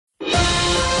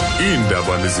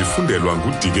Iindaba nizifundelwa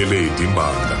nguDikeledi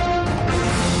Mbanga.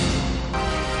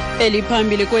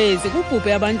 Eliphambili kwezi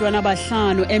kubhubhe abantwana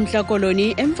abahlanu eMtla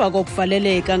Koloni emva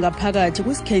kokuvaleleka ngaphakathi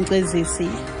kwisikhenkcezisi.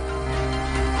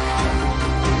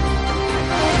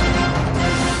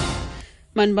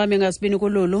 Manibambe ngasibini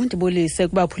kululu ndibulise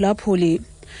kubaphulaphuli.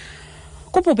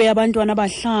 Kubhubhe abantwana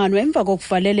abahlanu emva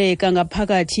kokuvaleleka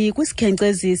ngaphakathi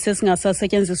kwisikhenkcezisi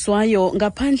esingasasetyenziswayo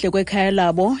ngaphandle kwekhaya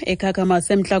labo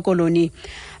eKakamas eMtla Koloni.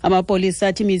 Amapolisa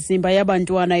athi imizimba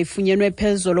yabantwana ifunyenwe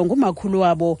phezulu ngumakhulu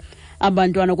wabo.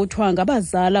 Abantwana kuthiwa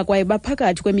ngabazala kwaye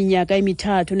baphakathi kweminyaka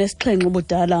emithathu nesixhenxe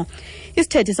ubudala.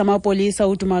 Isithethi samapolisa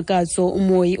uDumakazo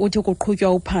Umoyi uthi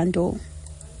kuqhutywa uphando.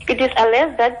 It is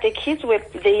alleged that the kids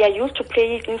they are used to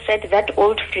playing inside that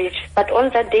old fridge, but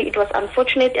on that day it was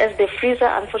unfortunate as the freezer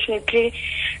unfortunately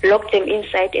locked them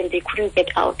inside and they couldn't get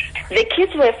out. The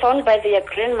kids were found by their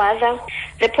grandmother.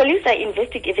 The police are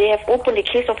investigating. They have opened a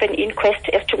case of an inquest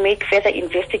as to make further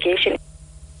investigation.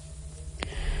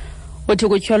 Uthi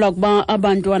kutyholwa kuba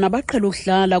abantwana baqhela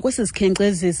ukudlala kwesi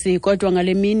sikhenkcezisi kodwa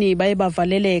ngale mini baye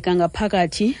bavaleleka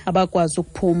ngaphakathi abakwazi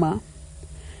ukuphuma.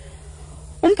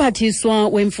 Umphathiswa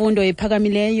wemfundo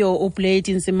ephakamileyo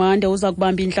uBlade Nzimande uza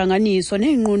kubamba intlanganiso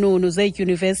neenqununu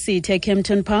zedyunivesithi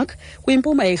eKempton Park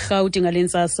kwimpuma yeRhawuti ngale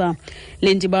ntsasa.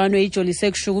 Le ndibano ijolise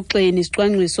ekushukukxeni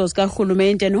isicwangciso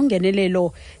sikarhulumente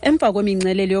nongenelelo emva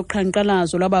kwemingcelelo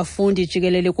yoqhankqalazo lwabafundi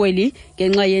jikelele kweli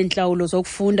ngenxa yentlawulo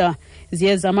zokufunda.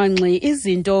 Ziye zamangxi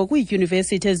izinto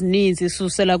kwiidyunivesithi ezininzi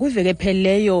susela kwiveki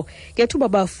ephelileyo ngethuba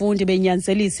abafundi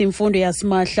benyanzelisa imfundo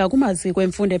yasimahla kumaziko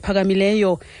emfundo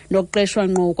ephakamileyo nokuqeshwa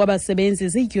ngqo kwabasebenzi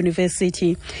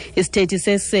ziidyunivesithi. Isithethi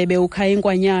sesebe uKhaya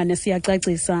Inkwanyane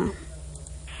siyacacisa.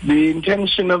 The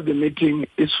intention of the meeting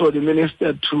is for the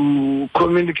minister to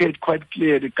communicate quite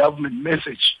clear the government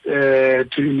message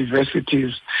to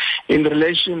universities in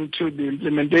relation to the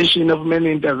implementation of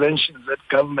many interventions that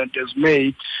government has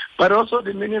made, but also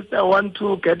the minister want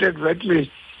to get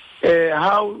exactly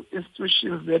how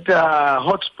institutions that are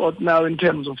hotspot now in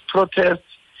terms of protests,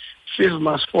 fees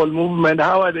must fall movement,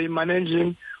 how are they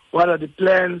managing, what are the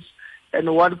plans,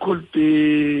 and what could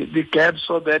be the gaps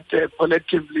so that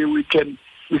collectively we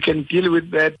can deal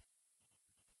with that.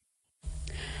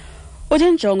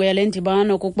 Injongo yale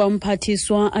ndibano kukuba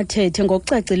umphathiswa athethe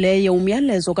ngokucacileyo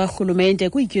umyalezo karhulumente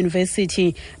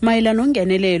kwiidyunivesithi mayelana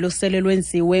nongenelelo sele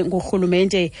lwenziwe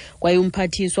ngurhulumente kwaye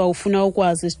umphathiswa ufuna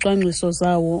ukwazi isicwangciso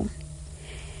zawo.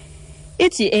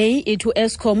 I-DA ithi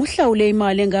u-Eskom uhlawule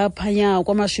imali engaphaya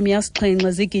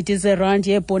kwama-70 zigidi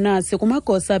zeerandi yebhonasi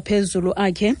kumagosa phezulu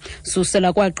akhe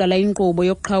susela kwaqala inkqubo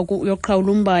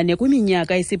yokuqhawula umbane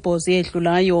kwiminyaka esibhozo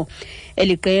edlulayo.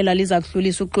 Eli qela liza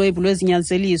kudlulisa uxwebhu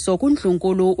lwezinyanzeliso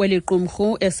kuNdlunkulu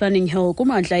weliqumrhu eSunning Hill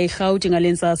kumandla eRhawuti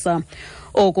ngale ntsasa.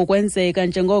 Oku kwenzeka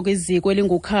njengoko iziko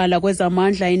elingukhala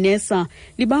kwezamandla iNESA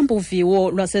libamba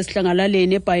uviwo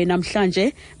lwasesihlangalaleni eBhayi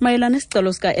namhlanje mayelana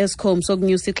nesicelo sika-Eskom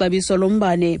sokunyusa ixabiso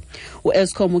lombane.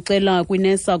 U-Eskom ucela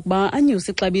kwiNESA ukuba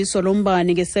anyusa ixabiso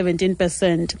lombane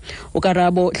nge-17%.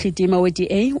 uKarabo Hlidima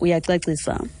we-DA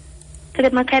uyacacisa. The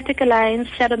Democratic Alliance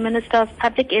Shadow Minister of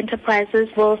Public Enterprises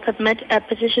will submit a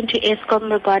petition to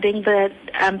Eskom regarding the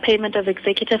payment of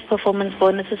executive performance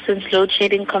bonuses since load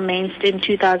shedding commenced in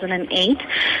 2008.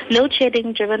 Load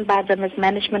shedding driven by the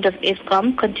mismanagement of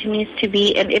Eskom continues to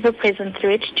be an ever-present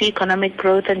threat to economic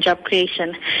growth and job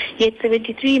creation. Yet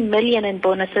 73 million in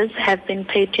bonuses have been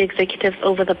paid to executives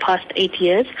over the past 8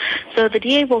 years. So the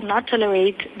DA will not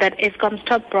tolerate that Eskom's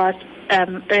top brass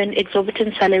earn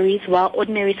exorbitant salaries while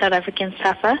ordinary South Africans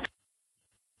suffer.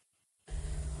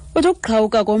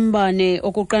 Ukuqhawuka kombane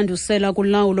okuqandusela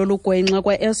kulawulo lugwenxa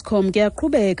kwa-Eskom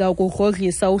kuyaqhubeka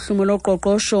ukugrodlisa uhlumo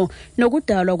loqoqosho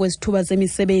nokudalwa kwezithuba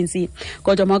zemisebenzi.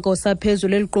 Kodwa amagosa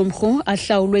aphezulu eliqumrhu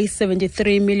ahlawulwe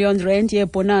i-73 million rand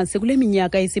yebhonasi kule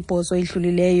minyaka esibhozo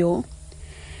edlulileyo.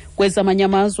 Kwezamanye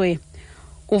amazwe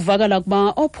kuvakala kuba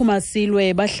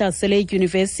ophumasilwe bahlasele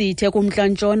idyunivesithi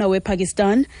ekumntla-ntshona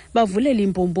wePakistan bavulela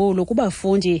imbumbulu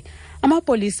kubafundi.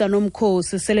 Amapolisa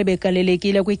nomkhosi sele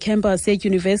begalelekile kwicampus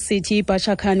yedyunivesithi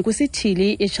iBachakhan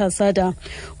kwisithili iChasada.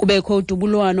 Kubekho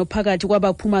udubulwano phakathi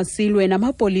kwabaphumasilwe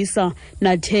namapolisa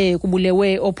nathe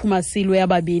kubulewe ophumasilwe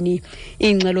ababini.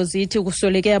 Iingxelo zithi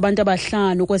kusweleke abantu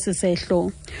abahlanu kwesi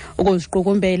sehlo.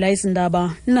 Ukuziqukumbela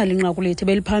izindaba nalinqaku lethu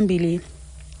beliphambili.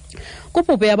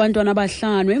 Kubhubhe abantwana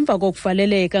abahlanu emva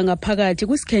kokuvaleleka ngaphakathi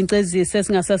kwisikhenkcezisi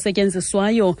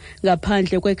esingasasetyenziswayo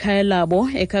ngaphandle kwekhaya labo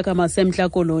eKakamas eMtla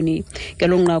Koloni.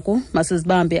 Ngelo nqaku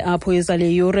masizibambe apho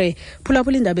izale yure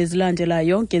phulaphula indaba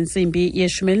ezilandelayo ngentsimbi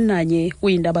ye-11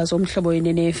 kwiindaba zomhlobo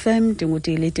yenene FM.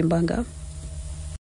 NdinguDikeledi Mbanga.